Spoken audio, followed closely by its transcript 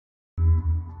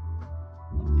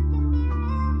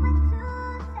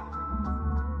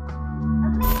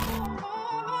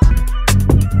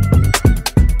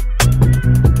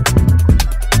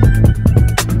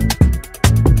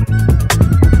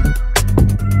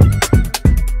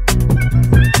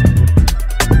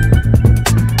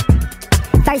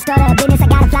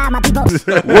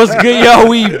What's good, yo?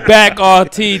 We back on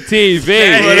TTV.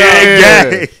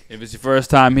 Yeah. If it's your first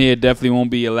time here, it definitely won't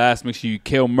be your last. Make sure you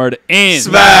kill, murder, and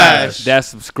smash that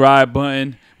subscribe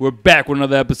button. We're back with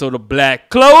another episode of Black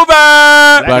Clover.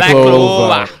 Black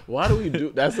Clover. Why do we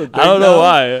do? That's the thing. I don't know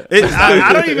why.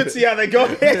 I don't even see how they go.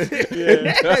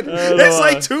 It's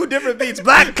like two different beats.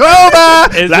 Black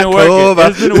Clover. It's Black been Clover.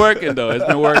 working. It's been working though. It's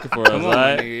been working for us. Come on,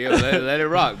 Right? nigga. Yo, let it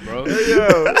rock, bro.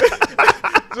 Yo,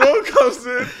 Joe comes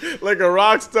in like a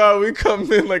rock star. We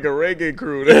come in like a reggae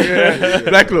crew.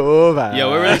 Black Clover. Yo,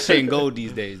 we're really saying gold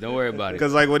these days. Don't worry about it.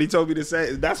 Because like what he told me to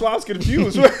say, that's why I was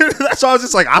confused. That's why I was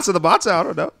just like, Asa the Bata. I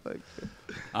don't know. Like,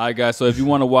 All right, guys. So if you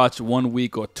want to watch 1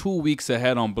 week or 2 weeks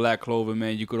ahead on Black Clover,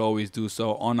 man, you could always do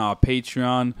so on our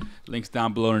Patreon. Links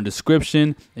down below in the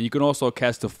description. And you can also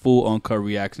catch the full uncut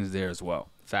reactions there as well.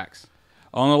 Facts.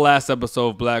 On the last episode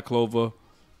of Black Clover,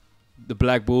 the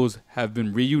Black Bulls have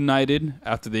been reunited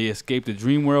after they escape the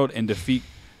dream world and defeat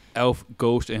Elf,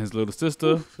 Ghost, and his little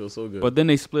sister. Feels so good. But then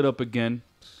they split up again.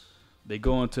 They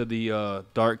go into the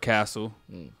Dark Castle,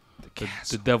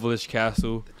 the devilish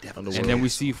castle. And then we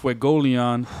see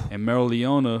Fuegoleon and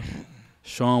Mereoleona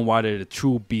showing why they're the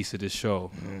true beasts of the show.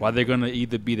 Why they're going to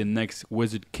either be the next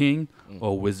Wizard King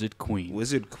or Wizard Queen.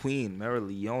 Wizard Queen,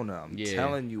 Mereoleona. I'm Yeah.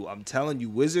 telling you,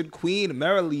 Wizard Queen,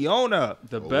 Mereoleona.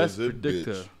 The best Wizard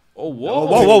predictor. bitch. Oh, Whoa,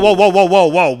 whoa. whoa, whoa, whoa, whoa,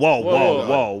 whoa, whoa,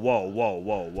 whoa,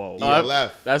 Whoa. whoa. Yeah,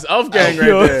 laugh. That's Elf Gang right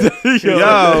there.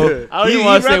 Yo, I don't even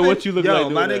want to say what you look like. Yo,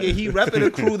 my nigga, he repping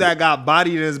a crew that got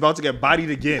bodied and is about to get bodied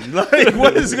again. Like,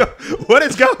 what is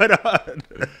going on?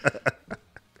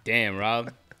 Damn,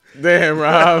 Rob. Damn,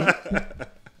 Rob.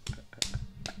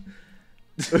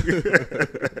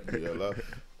 Yeah, laugh.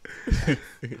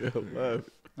 Yo, love.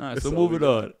 All right, so moving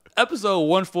on. Episode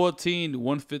 114,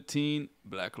 115,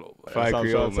 Black Clover. Fire I'm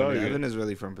Creole, trying to tell my you. nigga. Evan is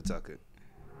really from Pawtucket.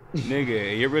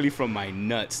 Nigga, you're really from my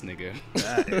nuts, nigga.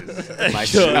 That is, My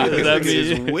Sure, shot. that this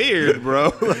means- is weird, bro.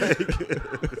 Like,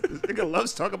 this nigga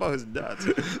loves talking about his nuts.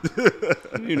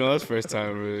 You know, that's first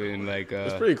time really in like,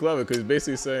 It's pretty clever because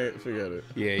basically saying, forget it.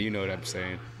 yeah, you know what I'm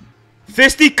saying.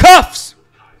 Fisty cuffs!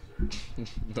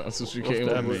 That's what you came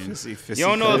up with. You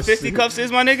don't know what fisty cuffs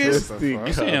is, my niggas? Fisty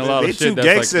I'm seeing a cuffs. lot They of too shit that's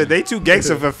gangster. like, They too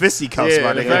gangster for fisticuffs, Yeah,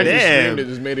 my the nigga. fact you Damn. screamed it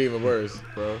just made it even worse,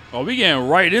 bro. oh, we getting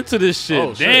right into this shit.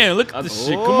 Oh, shit. Damn, look at this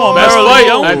shit. Come Oh, on, Best fight,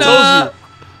 Mereoleona. I told you.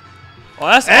 Oh,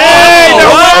 that's Hey,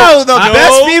 oh, the wow.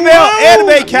 best female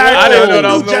anime character I didn't know of that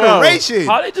the was new Noelle. generation.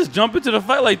 How they just jump into the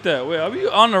fight like that? Wait, are we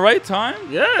on the right time?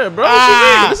 Yeah, bro. What you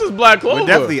mean? This is Black Clover. We're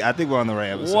definitely, I think we're on the right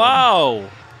episode. Wow.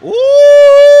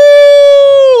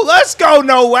 Ooh, let's go,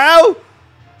 Noelle.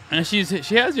 And she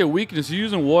has your weakness. She's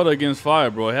using water against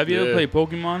fire, bro. Have you ever Yeah. played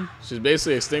Pokemon? She's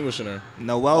basically extinguishing her.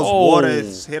 Noelle's Oh. water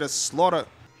is here to slaughter. Up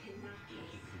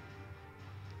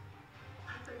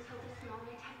until this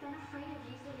moment, I've been afraid of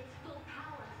using its full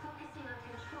power, focusing on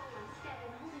control instead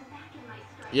and holding back in my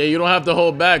strength. Yeah, you don't have to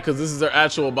hold back because this is her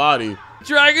actual body.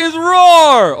 Dragon's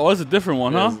Roar! Oh, it's a different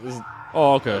one, huh? This is-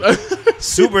 Oh, okay.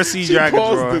 Super Sea She Dragon's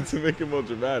paused Roar. it to make it more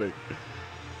dramatic.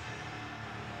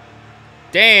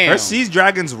 Damn. Her Sea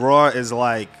Dragon's Roar is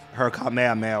like her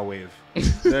Kamehameha wave.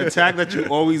 The attack that you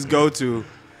always go to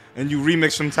and you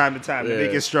remix from time to time to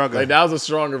make it stronger. Like that was a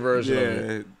stronger version of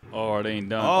it. Yeah. Oh, they ain't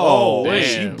done. Oh, damn.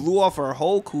 she blew off her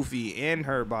whole kufi and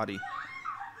her body.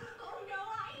 Oh no,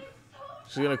 I am so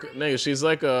She's gonna, nigga, she's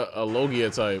like a Logia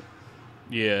type.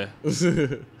 Yeah.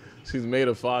 She's made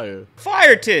of fire.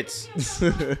 Fire tits!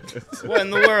 What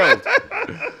in the world? me. How am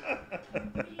I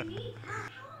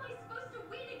supposed to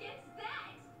win against that?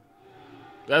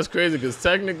 That's crazy because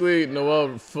technically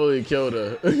Noelle fully killed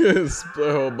her. Split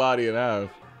her whole body in half.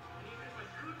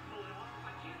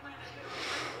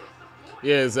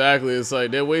 Yeah, exactly. It's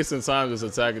like they're wasting time just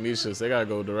attacking these shits. They gotta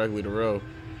go directly to Ro.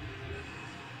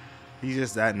 He's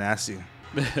just that nasty.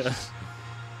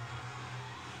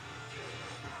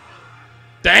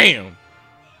 Damn.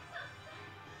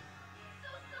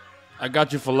 I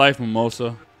got you for life,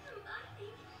 Mimosa.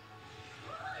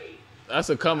 That's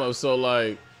a come up. So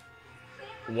like,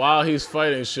 while he's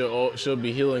fighting, she'll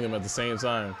be healing him at the same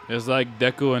time. It's like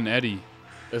Deku and Eddie.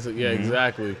 Yeah,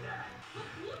 exactly.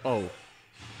 Oh.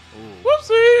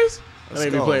 Whoopsies! I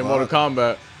think be go, playing Mortal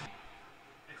Kombat.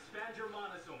 Expand your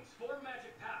mana zones. 4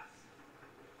 magic paths.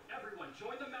 Everyone,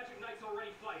 join the magic knights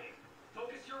already fighting.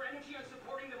 Focus your energy on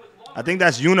supporting them with long I think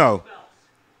that's Yuno. spells.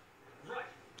 Right.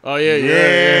 Oh yeah,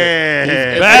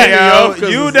 Yeah. Back, Hey, yo, yo,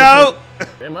 you know.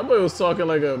 Damn, my boy was talking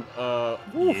like a.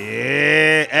 Yeah.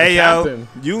 Hey, yo. captain.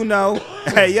 You know.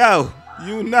 Hey, yo.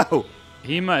 You know.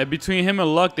 He might, between him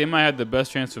and Luck, they might have the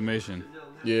best transformation.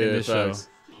 Yeah, this show. facts.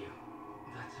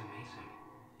 That's amazing.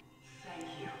 Thank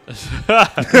you.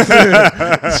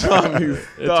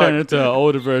 It turned into an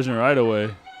older version right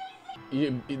away.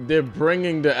 They're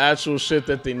bringing the actual shit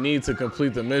that they need to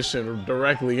complete the mission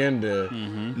directly in there.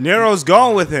 Nero's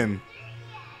going with him.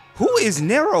 Who is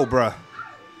Nero, bruh?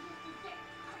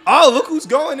 Oh, look who's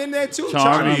going in there too.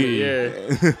 Charmy.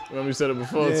 Yeah. Remember you said it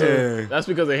before too. That's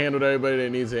because they handled everybody they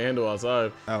need to handle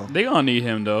outside. Oh. They gonna need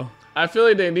him though. I feel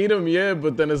like they need him, yeah,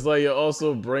 but then it's like you're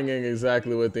also bringing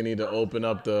exactly what they need to open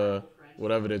up the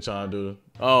whatever they're trying to do.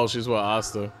 Oh, she's with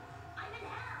Asta.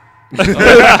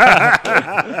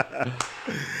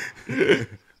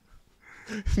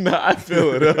 Nah, I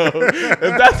feel it though. If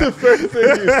that's the first thing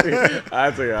you see,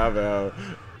 I think I'm out.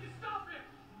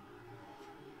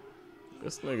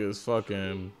 This nigga is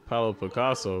fucking Pablo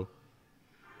Picasso.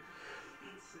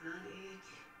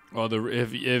 Oh,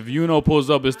 if Yuno pulls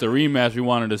up, it's the rematch we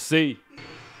wanted to see.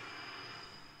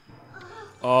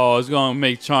 Oh, it's gonna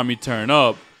make Charmy turn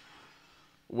up.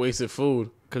 Wasted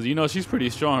food. Cause you know she's pretty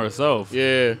strong herself.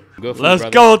 Yeah. Good food, Let's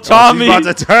brother. go, Charmy. She's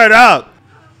about to turn up.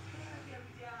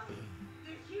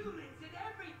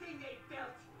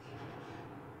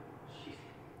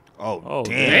 Oh,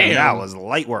 damn. That was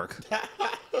light work.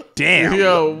 Damn.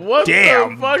 Yo, what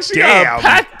Damn. the fuck? She Damn. got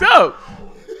packed up.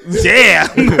 Damn.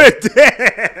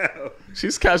 Damn.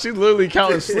 She's literally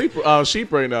counting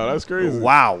sheep right now. That's crazy.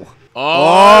 Wow.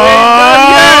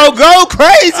 Oh, go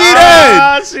crazy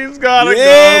then. She's gotta go.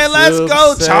 Yeah, let's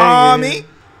go, Tommy.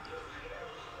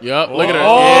 Yup, look at her.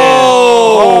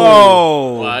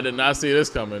 Oh. Well, I did not see this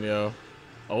coming, yo.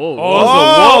 Oh,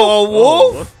 Oh, a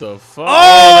wolf. what the fuck?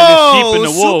 Oh, sheep and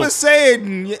the wolf. Super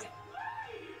Saiyan. Yeah.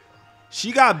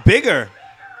 She got bigger.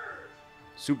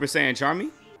 Super Saiyan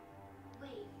Charmy?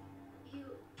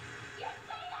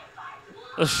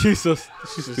 She's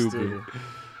stupid.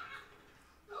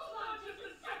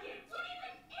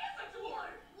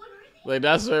 Like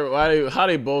that's how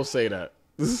they both say that.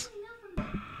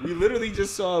 We literally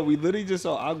just saw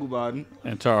Aguban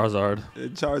And Charizard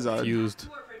and Charizard. fused.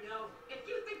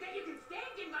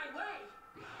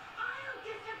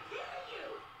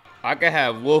 I could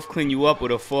have Wolf clean you up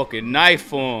with a fucking knife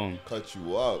for him. Cut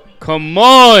you up. Come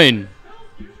on.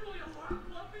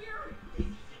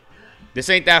 This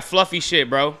ain't that fluffy shit,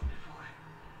 bro.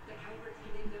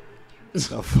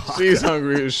 She's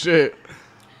hungry as shit.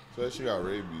 So she got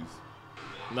rabies.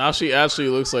 Now she actually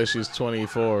looks like she's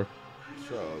 24.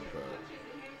 Shut up,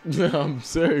 Pat. I'm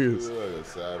serious. You look like a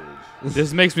savage.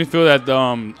 This makes me feel that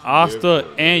Asta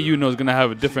and Yuno is gonna have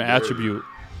a different attribute,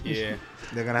 Yeah.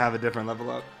 They're gonna have a different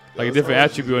level up. like a different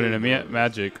attribute in the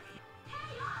magic.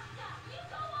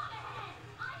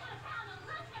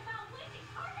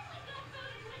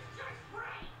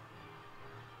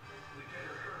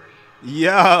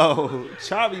 Yo,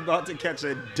 Charmy about to catch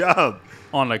a dub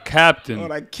On the captain.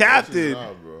 on a captain.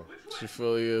 Nah, bro. She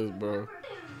fully is, bro.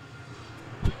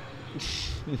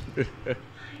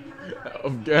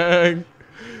 Gang.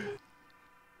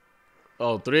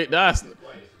 Oh, three. That's.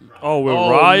 Oh, with Oh,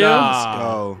 Raya? nah.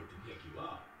 Oh,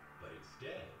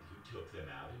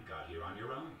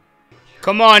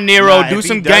 Come on, Nero. nah, do if he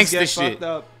some does gangster get shit. fucked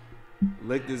up,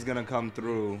 Lick is gonna come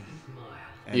through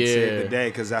and Yeah. save the day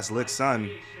because that's Lick's son.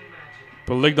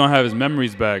 But Lick don't have his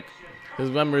memories back. His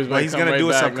memories But might he's come gonna right do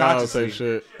it back now.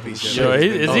 subconsciously. Type shit. Yo,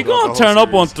 is he Oh, gonna the turn whole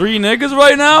up on series. 3 niggas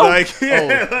right now? Like,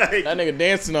 yeah, like, That nigga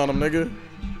dancing on him, nigga.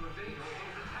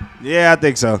 yeah, I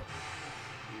think so.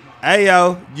 Hey,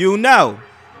 yo, you know.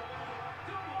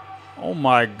 Oh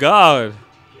my god.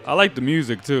 I like the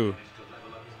music too.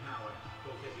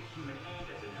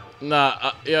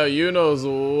 Nah, yo, Yuno's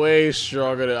way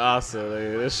stronger than Asa. Like,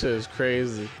 this shit is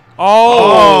crazy.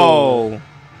 Oh,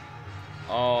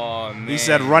 Oh, man. he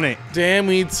said run it. Damn,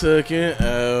 we took it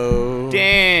out.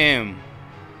 Damn.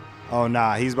 Oh,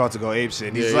 nah, he's about to go ape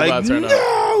shit. He's Yeah, he about like, to turn up.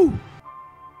 no.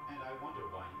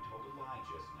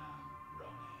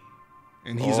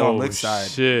 And he's on Lick's side.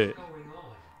 Shit.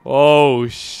 Oh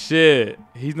shit.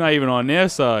 He's not even on their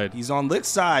side. He's on Lick's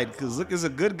side because Lick is a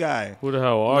good guy. Who the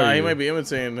hell are Nah, you? he might be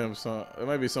imitating him. So it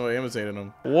might be somebody imitating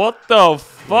him. What the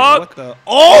fuck? What the?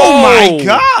 Oh my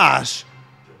gosh.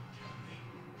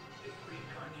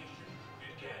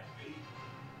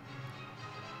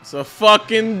 It's a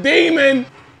fucking demon.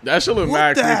 That shit look What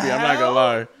mad the creepy. I'm not hell? gonna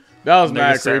lie. That was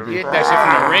mad said, creepy. Get that shit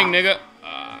from the ring, nigga.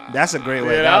 That's a great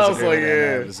way. Yeah, that that was was a great way like, to end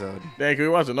yeah. the episode. Dang, can we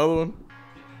watch another one?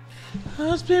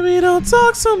 Hush, baby, don't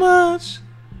talk so much.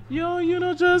 Yo, you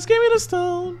know, just give me the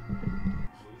stone.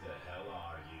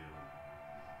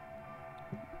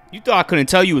 You thought I couldn't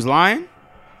tell you was lying?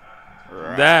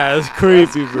 That's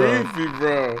creepy, bro. Creepy,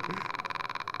 bro.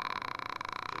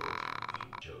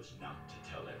 Chose not to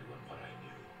tell everyone what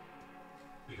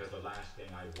I knew. because the last thing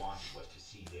I wanted was to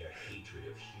see their hatred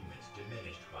of humans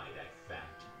diminished by that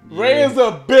fact. Ray is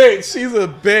a bitch. She's a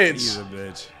bitch. He's a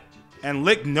bitch. And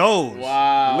Lick knows.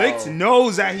 Wow. Lick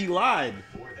knows that he lied.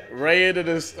 Ray under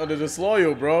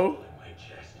disloyal, bro. My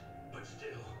chest. But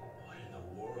still, what in the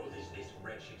world is this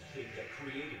wretched thing that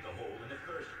created the hole in the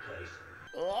first place?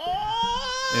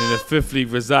 And in the fifth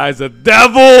league resides a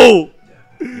devil.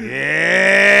 Yeah.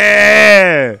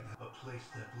 A place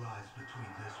that lies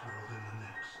between this world and the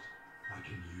next. I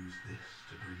can use this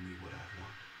to bring me what I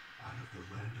want out of the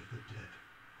land of the dead.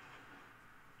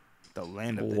 The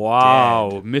land of the Wow,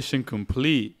 dead. mission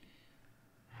complete.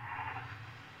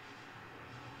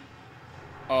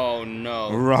 Oh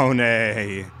no. Rone.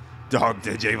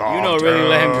 Dr. J. You know, really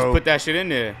let him just put that shit in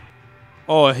there.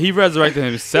 Oh, he resurrected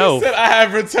himself. He said, I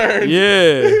have returned.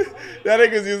 Yeah. That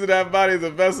nigga's using that body as a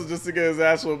vessel just to get his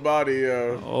actual body,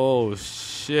 yo. Oh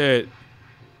shit.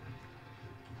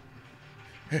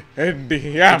 Is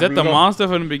Is that the monster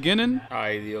from the beginning?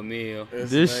 Ay, Dios mío.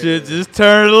 This shit just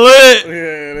turned lit.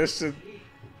 Yeah, this shit.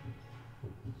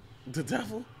 The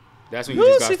devil? That's when you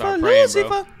just gotta start praying,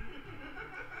 bro.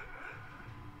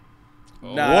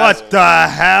 Nah, What the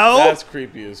hell? That's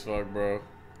creepy as fuck, bro.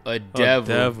 A devil.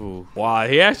 Devil. Wow,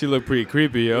 he actually looked pretty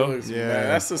creepy, yo. He looks mad.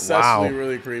 That's successfully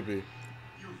really creepy. You've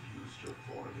used your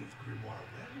four-leaf grimoire well.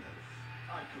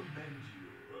 I commend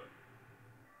you.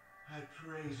 I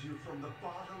praise you from the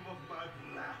bottom of my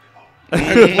black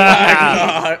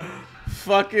heart. God.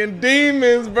 Fucking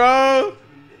demons, bro.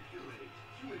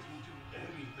 Humans will do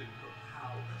anything for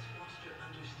power. Let's foster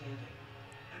understanding.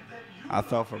 And then you I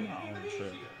fell for my own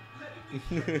trick.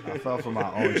 I fell for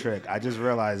my own trick. I just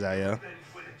realized that, yo.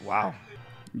 Wow.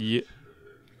 Yeah.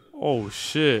 Oh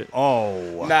shit.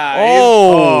 Oh. Nah.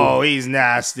 Oh, he's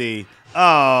nasty.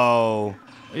 Oh.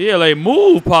 Yeah, like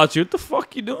move, Patricrt. What the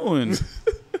fuck you doing? That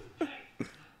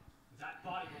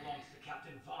body belongs to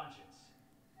Captain Vengeance.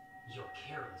 Your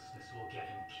carelessness will get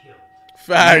him killed.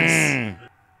 Facts.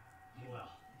 Well,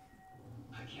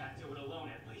 I can't do it alone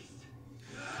at least.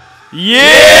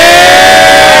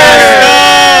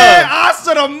 Yeah!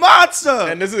 Asa the monster!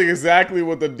 And this is exactly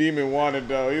what the demon wanted,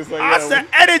 though. He's like, Asa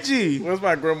energy! where's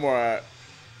my grimoire at?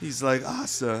 He's like,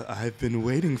 Asa, I've been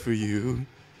waiting for you.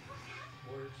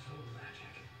 Words so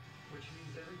magic, which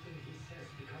means everything he says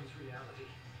becomes reality.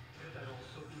 Could that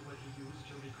also be what he used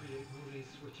to recreate Rune's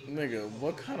switching? Nigga,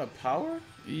 what kind of power?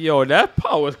 Yo, that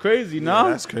power was crazy, nah?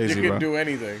 That's crazy, You can bro. do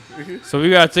anything. So we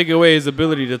gotta take away his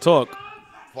ability to talk.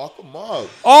 Fuck him up.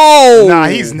 Oh! Nah,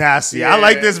 he's nasty. Yeah. I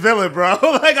like this villain, bro.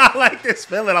 Like, I like this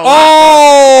villain a lot.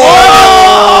 Oh!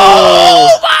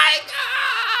 Oh my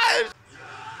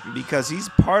god! Because he's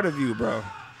part of you, bro.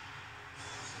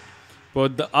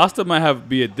 But the Asta might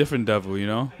be a different devil, you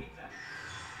know?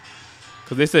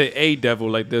 Because they say a devil,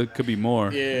 like there could be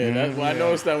more. Yeah, that's why I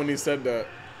noticed that when he said that.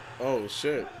 Oh,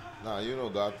 shit. Nah, you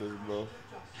don't got this, bro.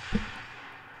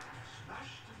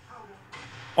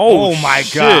 Oh my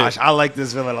shit. gosh. I like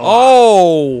this villain a lot.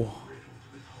 Oh!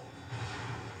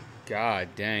 God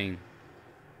dang.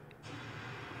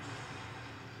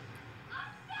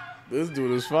 This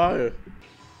dude is fire.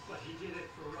 But he did it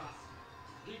for us.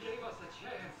 He gave us a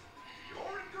chance.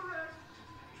 You're incorrect.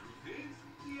 Truth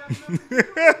is, the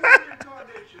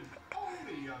reincarnation.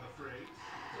 Only, I'm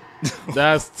afraid.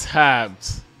 That's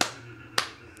tapped.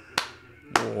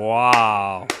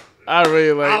 Wow. I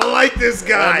really like I like this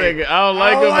guy. that nigga. I don't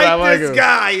like him, but I like this him.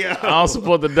 guy, yo. I don't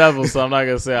support the devil, so I'm not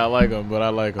gonna say I like him, but I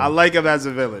like him. I like him as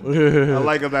a villain. I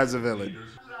like him as a villain.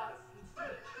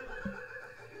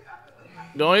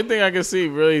 The only thing I can see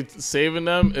really saving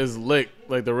them is Lick,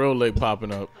 like the real Lick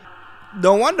popping up.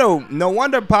 No wonder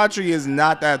Patricrt is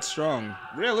not that strong.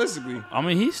 Realistically. I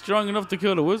mean, he's strong enough to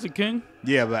kill the Wizard King,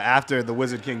 Yeah, but after the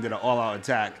Wizard King did an all-out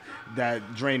attack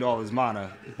that drained all his mana.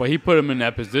 but he put him in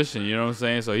that position, you know what I'm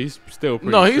saying? So he's still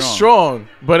pretty No, he's strong,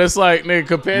 but it's like, nigga,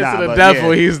 compared Nah, to the but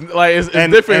devil, yeah. he's like, it's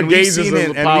different we've gauges seen of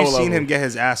him, the and power we've seen level. him get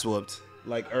his ass whooped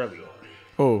like early.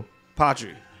 Who?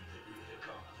 Patricrt.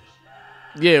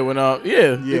 Yeah, when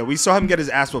Yeah, we saw him get his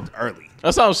ass whooped early.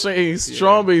 That's what I'm saying. He's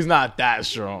strong, but he's not that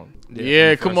strong.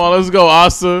 Yeah, from the come first on, let's go,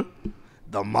 Asa.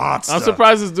 The monster. I'm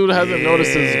surprised this dude hasn't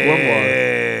noticed his grimoire. Yeah.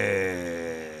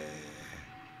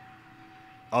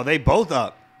 Oh, they both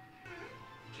up.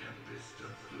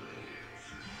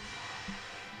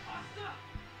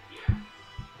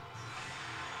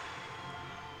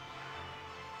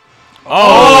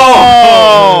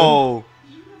 Oh!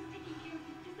 You was taking care of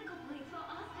the physical blades while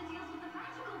Asta deals with the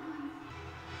magical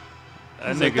ones. I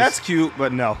was like, that's cute,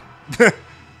 but no.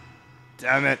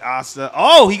 Damn it, Asta.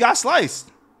 Oh, he got sliced.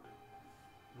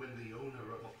 When the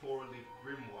owner of a four-leaf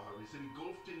grimoire is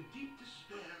engulfed in deep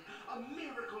despair, a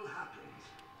miracle happens.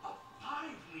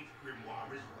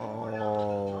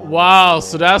 Oh. Wow,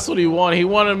 so that's what he wanted. He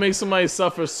wanted to make somebody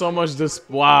suffer so much.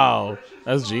 Wow,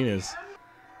 that's genius.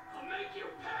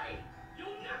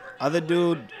 Other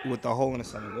dude with the hole in his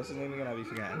stomach. What's his name again? I'll be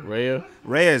forgetting. Rhea?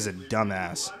 Rhea is a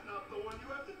dumbass.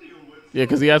 Yeah,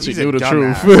 because he actually He's a knew the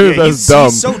dumbass. truth. Yeah, That's dumb.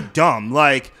 He's so dumb.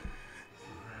 Like,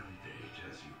 Rampage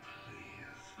as you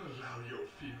please. Allow your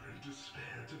fear and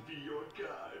despair to be your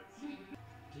guides.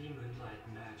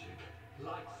 Demon-like magic,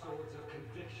 like swords of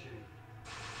conviction.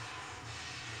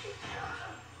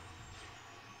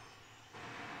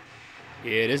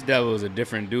 Yeah, this devil is a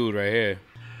different dude right here.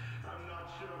 I'm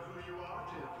not sure who you are,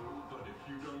 devil, but if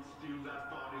you don't steal that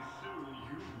body soon,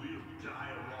 you will die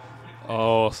along with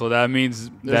Oh, so that means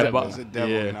that there's a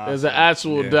devil in yeah. There's an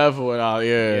actual devil in out,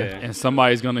 yeah.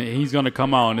 And he's gonna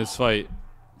come out in this fight.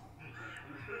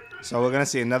 so we're gonna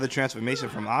see another transformation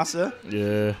from Asa.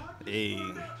 Yeah. Hey.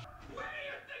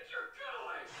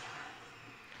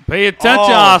 Pay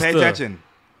attention, Oh, Asta. pay attention.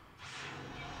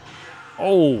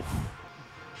 Oh,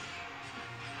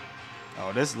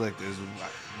 Oh, this lick is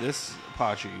this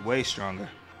Patricrt way stronger.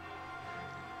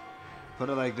 Put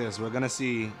it like this: we're gonna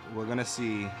see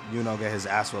Yuno get his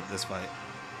ass whooped this fight.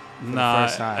 For the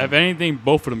first time. if anything,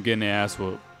 both of them getting their ass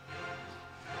whooped.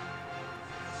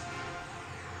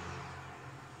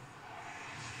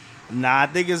 Nah, I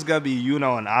think it's gonna be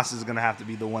Yuno, and Asa's gonna have to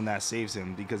be the one that saves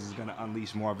him because he's gonna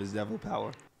unleash more of his devil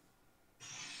power.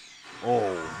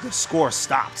 Oh, the score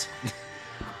stopped.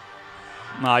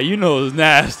 Nah, you know it's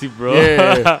nasty, bro.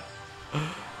 Yeah.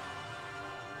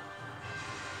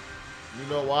 You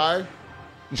know why?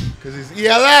 Because he's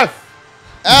ELF.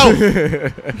 Elf.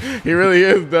 He really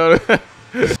is, though.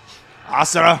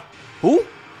 Asa, who?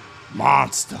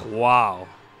 Monster. Wow.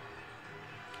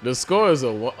 The score is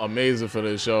amazing for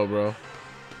this show, bro.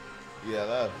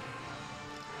 ELF.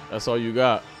 That's all you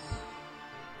got.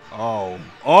 Oh.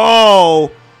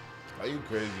 Oh. Are you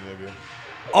crazy, nigga?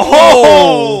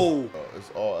 Oh. It's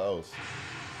all else.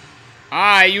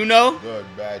 Alright, you know. Good,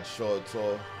 bad, short,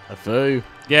 tall. I feel you.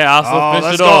 Yeah, Asa Oh, finish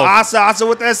let's it go, off. Asa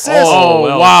with that assist. Oh,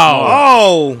 well, wow.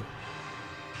 Oh.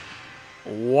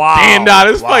 Wow. Damn, nah,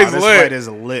 this Wow, fight's this lit. fight is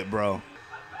lit, bro.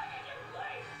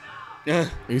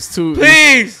 He's too.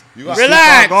 Please, You got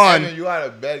relax. gone. Evan, you gotta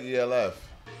beg ELF.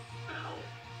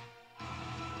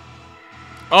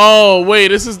 Oh, wait,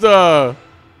 this is the.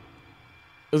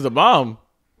 This is the bomb.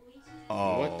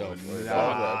 Oh, What the fuck?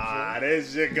 nah,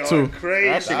 this shit going Two. crazy.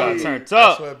 That shit got turned I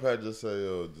up. swear Pat just said,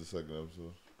 yo, the second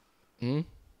episode.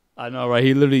 I know, right?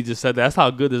 He literally just said that. That's how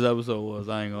good this episode was.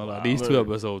 I ain't gonna lie. These two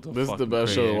episodes are This is the fucking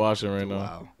best show crazy. to watch right now.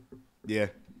 Wow. Yeah.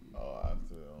 Oh,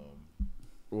 after,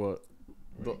 What?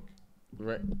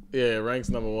 Yeah, rank's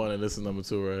 #1 and this is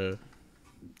 #2 right here.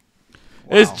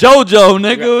 It's JoJo,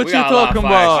 nigga. We What you got a lot of talking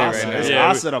fire about? shit right now. It's Yeah,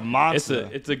 Asa the monster.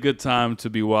 it's a good time to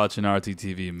be watching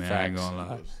RTTV, man. I ain't Facts. gonna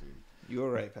lie. You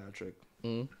were right, Patrick.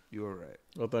 You were right.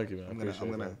 Well, thank you, man. I'm gonna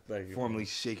Appreciate that. Thank you. formally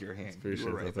shake your hand. Appreciate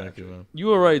You were right, that. Thank Patrick. you, man. You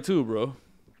were right too, bro.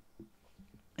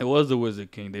 It was the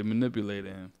Wizard King. They manipulated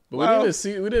him. But Well, we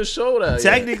didn't show that.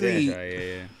 yet. Technically,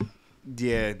 Yeah.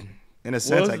 yeah. In a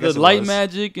sense, Was I guess the it light was.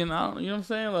 magic and I don't, you know what I'm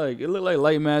saying? Like it looked like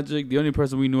light magic. The only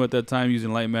person we knew at that time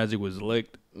using light magic was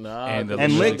Licked. Nah, And the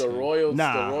And Lick- the royal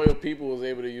Nah. people was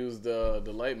able to use the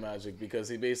light magic because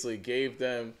he basically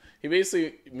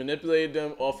manipulated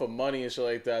them off of money and shit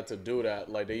like that to do that.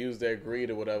 Like they used their greed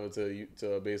or whatever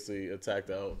to basically attack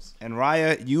the elves. And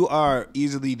Raya, you are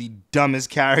easily the dumbest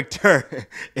character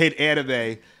in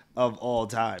anime of all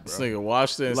time, This bro. nigga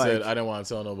watched it and Like- said, "I didn't want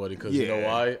to tell nobody because you know Yeah.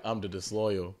 why? I'm the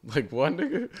disloyal." Like what,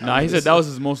 nigga? Nah, he said that was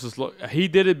his most slow. He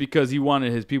did it because he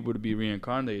wanted his people to be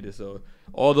reincarnated. So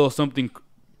although something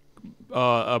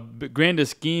grander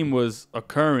scheme was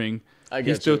occurring, I he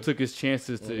get still you. took his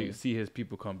chances to see his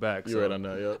people come back. You're right on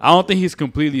that. Yep. I don't think he's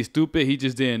completely stupid. He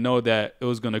just didn't know that it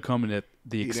was going to come at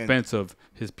the didn't. expense of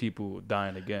his people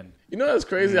dying again. You know that's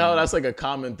crazy how that's like a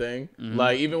common thing.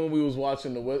 Like even when we was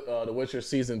watching the Witcher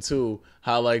season 2,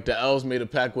 how like the elves made a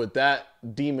pact with that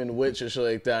demon witch and shit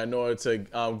like that in order to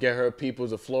get her people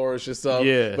to flourish and stuff.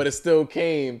 Yeah. But it still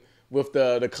came with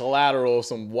the collateral of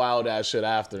some wild ass shit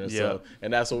after and stuff.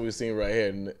 And that's what we're seeing right here.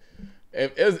 And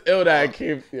it's ill that it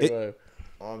came. Yeah,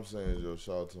 All I'm saying is, yo,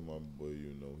 shout out to my boy,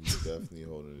 you know, he's definitely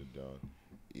holding it down.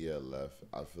 ELF.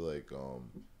 I feel like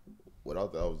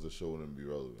without the elves, the show wouldn't be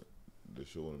relevant. The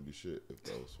show wouldn't be shit if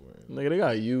that was wearing. nigga, they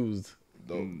got used.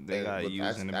 They got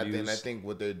used and abused. I think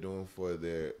what they're doing for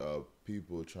their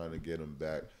people, trying to get them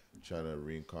back, trying to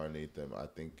reincarnate them, I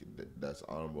think that's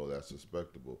honorable, that's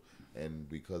respectable. And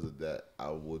because of that, I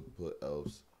would put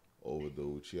elves over the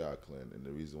Uchiha clan, and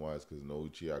the reason why is because no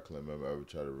Uchiha clan member ever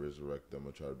tried to resurrect them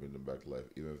or try to bring them back to life,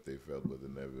 even if they failed, but they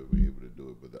never were able to do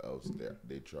it. But the elves,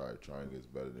 they tried. Trying is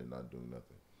better than not doing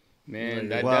nothing. Man,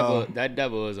 that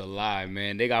devil is a lie,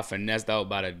 man. They got finessed out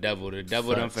by the devil. The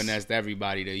devil done finessed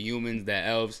everybody. The humans, the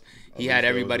elves. He had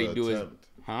everybody do his...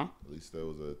 Huh? At least that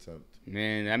was an attempt.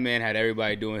 Man, that man had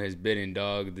everybody doing his bidding,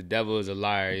 dog. The devil is a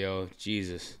liar, yo.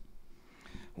 Jesus.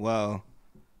 Well,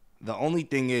 the only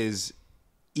thing is,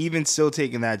 even still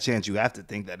taking that chance, you have to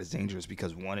think that it's dangerous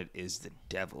because one, it is the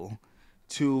devil.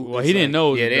 Two, well, he didn't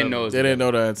know. Yeah, they didn't know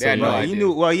that. He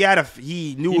knew. Well,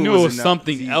 he knew it was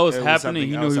something else happening.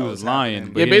 He knew he was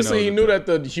lying. Yeah, basically, he knew that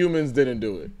the humans didn't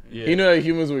do it. Yeah. He knew that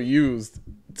humans were used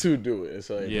to do it.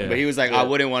 So but he was like, I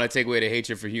wouldn't want to take away the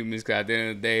hatred for humans because at the end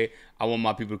of the day, I want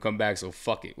my people to come back. So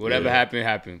fuck it. Whatever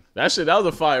happened. That was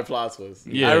a fire plot twist.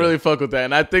 Yeah, I really fuck with that,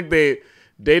 and I think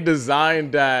they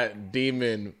designed that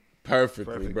demon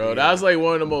perfectly, bro. Yeah. That was like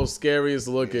one of the most scariest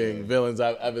looking villains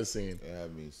I've ever seen. It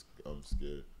had me scared.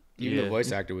 Even the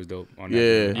voice actor was dope. On he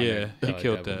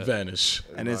killed that. Vanish.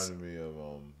 It reminded me of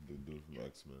the dude from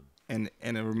X-Men. And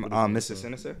Mr.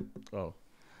 Sinister.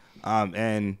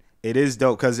 And it is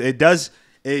dope because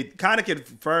it kind of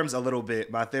confirms a little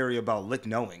bit my theory about Lick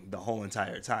knowing the whole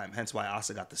entire time. Hence why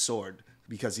Asa got the sword.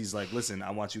 Because he's like, listen,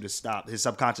 I want you to stop. His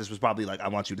subconscious was probably like, I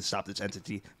want you to stop this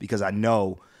entity because I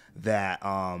know that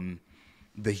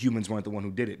the humans weren't the one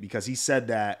who did it. Because he said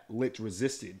that Lick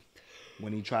resisted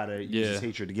when he tried to use his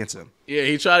hatred against him. Yeah,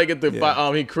 he tried to get the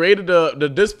he created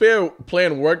the despair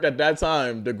plan worked at that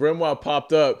time. The grimoire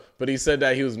popped up, but he said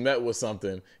that he was met with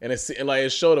something, and it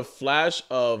showed a flash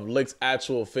of Lick's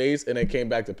actual face, and it came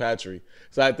back to Patricrt.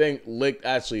 So I think Lick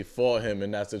actually fought him in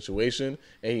that situation,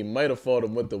 and he might have fought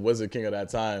him with the Wizard King at that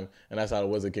time, and that's how the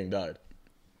Wizard King died.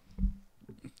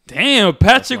 Damn,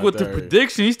 Patrick with the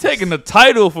prediction. He's taking the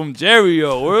title from Jerry,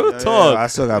 yo. Real talk. I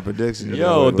still got predictions.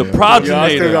 Yo, the progenitor.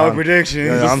 I still got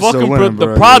predictions.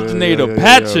 The progenitor,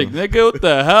 Patrick. Nigga, what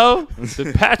the hell?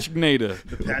 The Patricnator.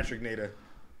 The Patricnator.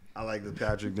 I like the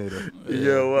Patricnator.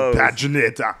 Yo,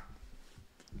 Patricnator.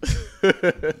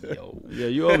 Yeah,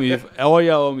 you owe me. All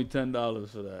y'all owe me $10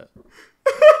 for that.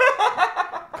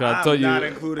 I told you, not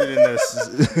included in this.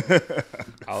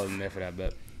 I wasn't there for that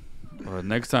bet.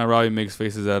 Next time Robbie makes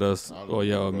faces at us,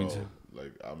 y'all owe me too.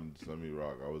 Like, let me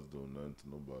rock. I was doing nothing to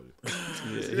nobody.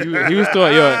 Yeah, he was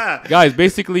throwing, guys,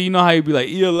 basically, you know how you be like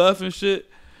ELF and shit?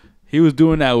 He was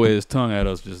doing that with his tongue at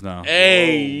us just now.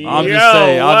 Hey, I'm just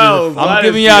saying. I'm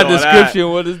giving y'all a description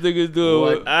of what this nigga's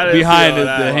doing behind the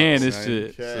hand and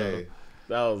shit. Okay.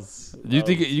 So. You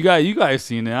think you guys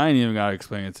seen it? I ain't even gotta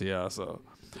explain it to y'all. So,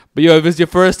 but yo, if it's your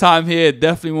first time here, it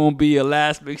definitely won't be your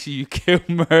last. Make sure you kill,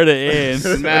 murder, and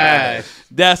smash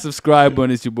that subscribe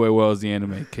button. It's your boy Wells, the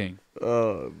Anime King.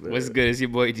 Oh, man. What's good? It's your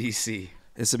boy DC.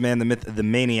 It's the man, the myth, the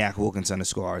maniac, Wilkins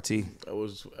 _RT. I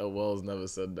wish Wells never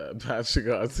said that. Patrick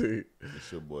RT.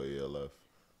 It's your boy ELF.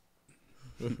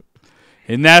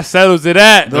 And that settles it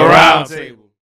at the round table.